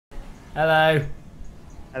Hello.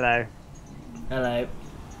 Hello. Hello.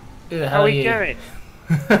 Who the How hell are are we you? going?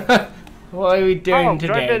 What are we doing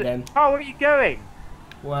today the... then? Oh, where are you going?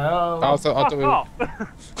 Well, I'll Fuck do it. off.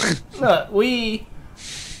 look,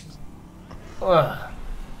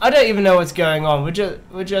 I don't even know what's going on. We're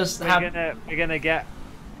gonna get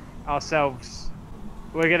ourselves.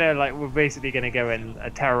 We're basically gonna go and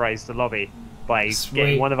terrorize the lobby by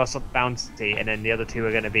getting one of us on bounty, and then the other two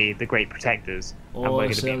are gonna be the great protectors, and we're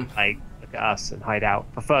gonna be like, look at us and hide out.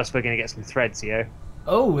 But first, we're gonna get some threads, yo.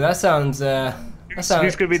 Oh, that sounds.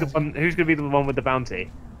 Who's gonna be the one? Who's gonna be the one with the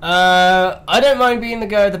bounty? I don't mind being the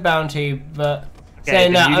guy with the bounty, but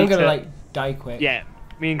saying that, I'm gonna like die quick. Yeah,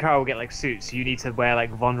 me and Karl will get like suits. You need to wear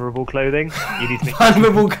like vulnerable clothing. You need to make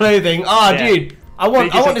vulnerable clothing. Oh, yeah. dude, I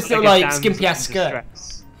want this little like skimpy ass skirt.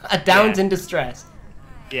 A Downs in distress.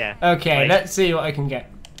 Yeah. Okay, like... let's see what I can get.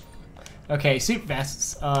 Okay, suit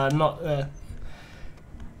vests are not the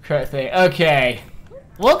correct thing. Okay,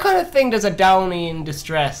 what kind of thing does a Downy in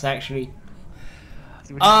distress actually?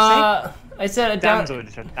 I said a Downs.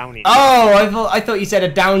 Oh, I thought you said a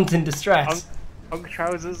Downs in distress. Punk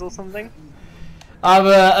trousers or something.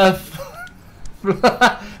 Alright,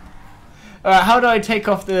 how do I take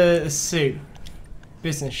off the suit?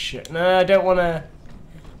 Business shit. No, I don't want to.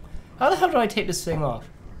 How the hell do I take this thing off?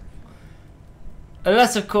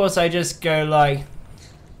 Unless, of course, I just go like...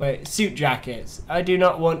 Wait, suit jackets. I do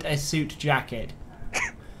not want a suit jacket.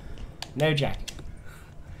 No jacket.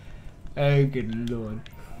 Oh, good lord.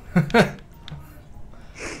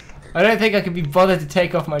 I don't think I could be bothered to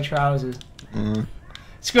take off my trousers.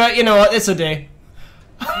 Screw it, you know what? This'll do.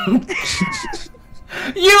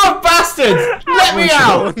 You bastards! Let me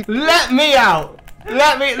out! Let me out!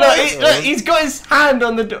 Let me look. He's got his hand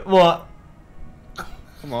on the door. What?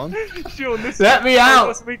 Come on. Sean, let me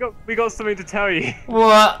out. We got something to tell you.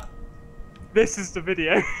 What? This is the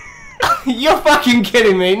video. You're fucking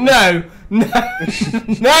kidding me. No. No.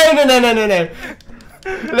 No.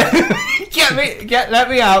 Let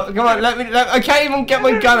me out. Come on, I can't even get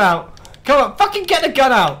my gun out. Come on, fucking get the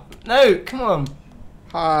gun out. No, come on.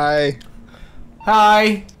 Hi.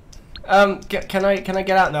 Hi. Can I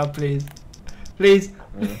get out now, please? Please.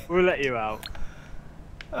 We'll let you out.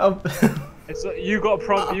 Oh. You got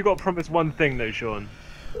to promise one thing though, Sean.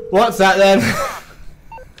 What's that then?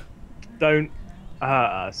 Don't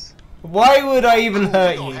hurt us. Why would I even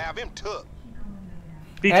hurt you?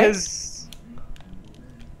 Because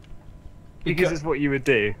it's what you would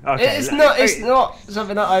do. Okay. It's not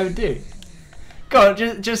something that I would do. Go on,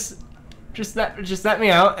 just let me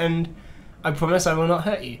out, and I promise I will not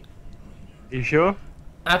hurt you. You sure?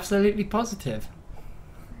 Absolutely positive.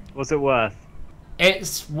 What's it worth?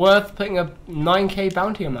 It's worth putting a 9k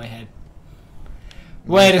bounty on my head.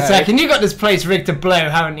 Wait a second, you got this place rigged to blow,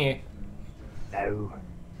 haven't you? No.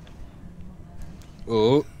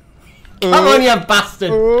 Oh. Come on, you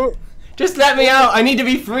bastard! Just let me out. I need to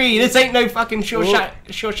be free. This ain't no fucking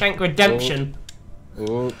Shawshank Redemption.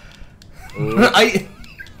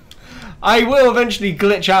 I will eventually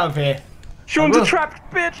glitch out of here. Sean's a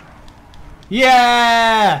trapped bitch.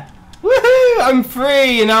 Yeah! Woohoo! I'm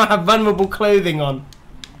free and now I have vulnerable clothing on.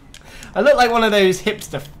 I look like one of those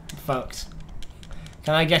hipster fucks.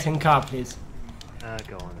 Can I get in car, please?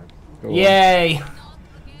 Go on then. Yay!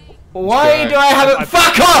 Why do I have it?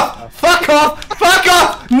 Fuck off! Fuck off! Fuck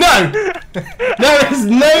off! No! There is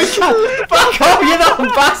no chance! Fuck off, you little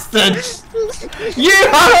bastard! You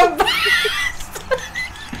are a bastard!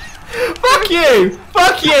 Fuck you!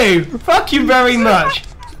 Fuck you! Fuck you very much!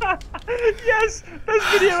 Yes! Best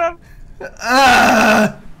video ever!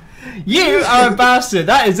 You are a bastard,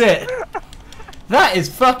 that is it! That is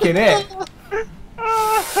fucking it!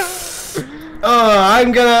 Oh,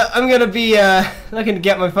 I'm gonna be looking to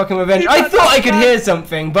get my fucking revenge. I thought I could hear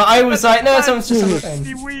something, but I was like, no, someone's just on the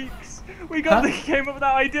phone. Weeks. We came up with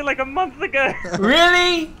that idea like a month ago.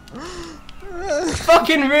 Really?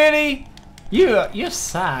 Fucking really? You're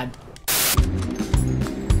sad.